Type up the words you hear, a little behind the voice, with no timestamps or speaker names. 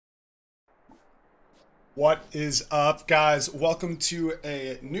What is up, guys? Welcome to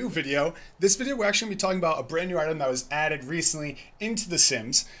a new video. This video we're actually going to be talking about a brand new item that was added recently into The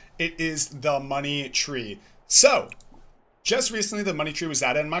Sims. It is the money tree. So, just recently the money tree was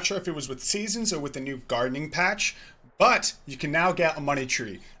added. I'm not sure if it was with seasons or with the new gardening patch, but you can now get a money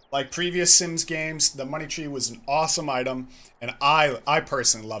tree. Like previous Sims games, the money tree was an awesome item, and I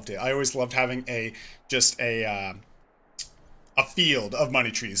personally loved it. I always loved having a field of money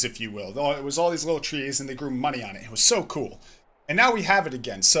trees, if you will. It was all these little trees and they grew money on it. It was so cool. And now we have it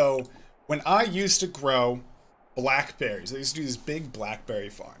again. So when I used to grow blackberries, I used to do these big blackberry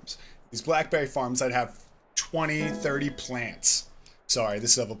farms. These blackberry farms, I'd have 20, 30 plants. Sorry,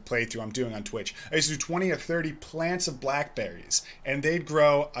 this is of a playthrough I'm doing on Twitch. I used to do 20 or 30 plants of blackberries. And they'd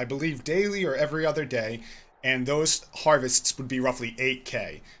grow, I believe, daily or every other day. And those harvests would be roughly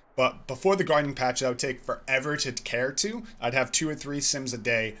 8K. But before the gardening patch, that would take forever to care to. I'd have 2 or 3 Sims a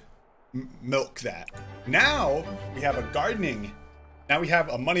day milk that. Now we have a gardening. Now we have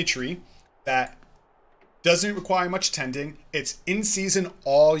a money tree that doesn't require much tending. It's in season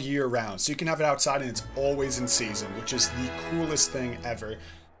all year round. So you can have it outside and it's always in season, which is the coolest thing ever.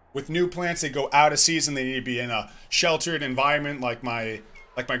 With new plants, they go out of season. They need to be in a sheltered environment like my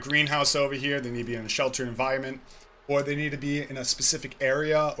greenhouse over here. They need to be in a sheltered environment. Or they need to be in a specific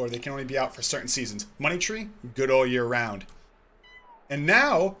area, or they can only be out for certain seasons. Money tree, good all year round. And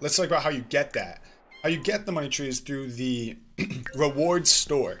now, let's talk about how you get that. How you get the money tree is through the rewards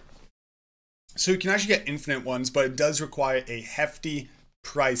store. So you can actually get infinite ones, but it does require a hefty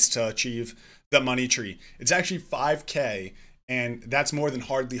price to achieve the money tree. It's actually 5K, and that's more than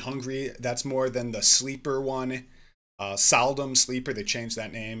Hardly Hungry. That's more than the sleeper one. Seldom Sleeper, they changed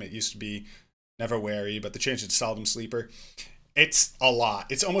that name. It used to be Never Wary, but they changed it to Seldom Sleeper. It's a lot.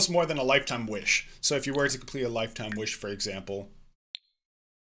 It's almost more than a lifetime wish. So if you were to complete a lifetime wish, for example,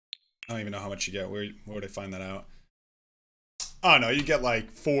 I don't even know how much you get. Where would I find that out? Oh no, you get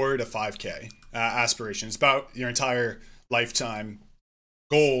like 4 to 5K aspirations. About your entire lifetime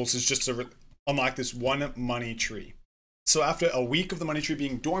goals is just to unlock this one money tree. So after a week of the money tree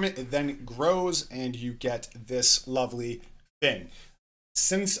being dormant, it then grows and you get this lovely thing.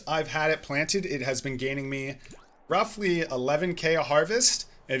 Since I've had it planted, it has been gaining me roughly 11K a harvest,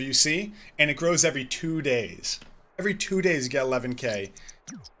 if you see, and it grows every 2 days. Every 2 days you get 11K.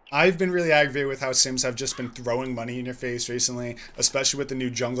 I've been really aggravated with how Sims have just been throwing money in your face recently, especially with the new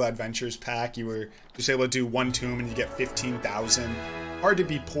Jungle Adventures pack. You were just able to do one tomb and you get 15,000. Hard to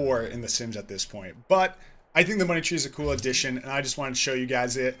be poor in the Sims at this point, but I think the money tree is a cool addition, and I just wanted to show you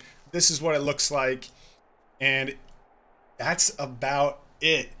guys it. This is what it looks like, and that's about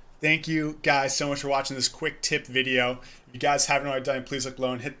it. Thank you guys so much for watching this quick tip video. If you guys haven't already done it, please look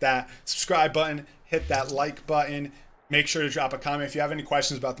below and hit that subscribe button, hit that like button. Make sure to drop a comment. If you have any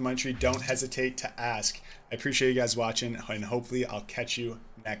questions about the money tree, don't hesitate to ask. I appreciate you guys watching, and hopefully I'll catch you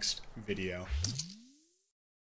next video.